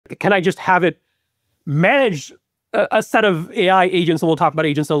can I just have it manage a set of AI agents, and we'll talk about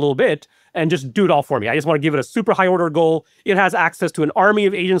agents in a little bit, and just do it all for me. I just want to give it a super high order goal. It has access to an army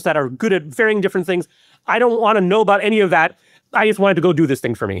of agents that are good at varying different things. I don't want to know about any of that. I just wanted to go do this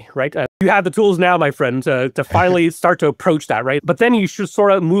thing for me, right? You have the tools now, my friend, to finally start to approach that, right? But then you should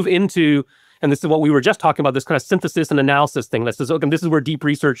sort of move into, and this is what we were just talking about, this kind of synthesis and analysis thing that says, okay, this is where deep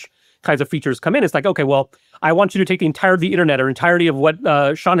research kinds of features come in. It's like, okay, well, I want you to take the entirety of the internet or entirety of what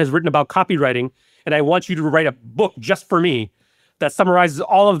Sean has written about copywriting, and I want you to write a book just for me that summarizes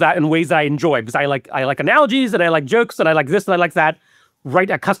all of that in ways that I enjoy, because I like analogies, and I like jokes, and I like this, and I like that.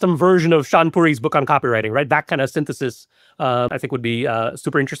 Write a custom version of Sean Puri's book on copywriting, right? That kind of synthesis, I think, would be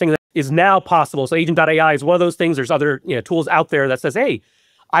super interesting. That is now possible. So agent.ai is one of those things. There's other tools out there that says, hey,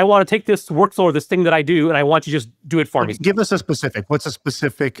 I want to take this workflow or this thing that I do, and I want you to just do it for me. Give us a specific. What's a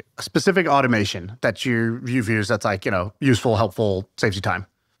specific automation that you've used that's like, useful, helpful, saves you time?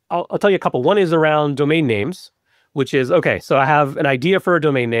 I'll tell you a couple. One is around domain names, which is, okay, so I have an idea for a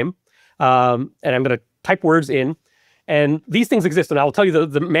domain name, and I'm going to type words in, and these things exist. And I'll tell you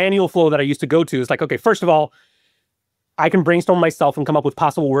the manual flow that I used to go to is like, okay, first of all, I can brainstorm myself and come up with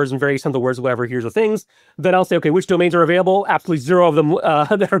possible words and various of the words, whatever, here's the things. Then I'll say, okay, which domains are available? Absolutely zero of them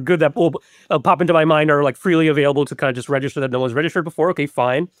that are good that will pop into my mind are like freely available to kind of just register that no one's registered before. Okay,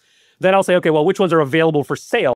 fine. Then I'll say, okay, well, which ones are available for sale?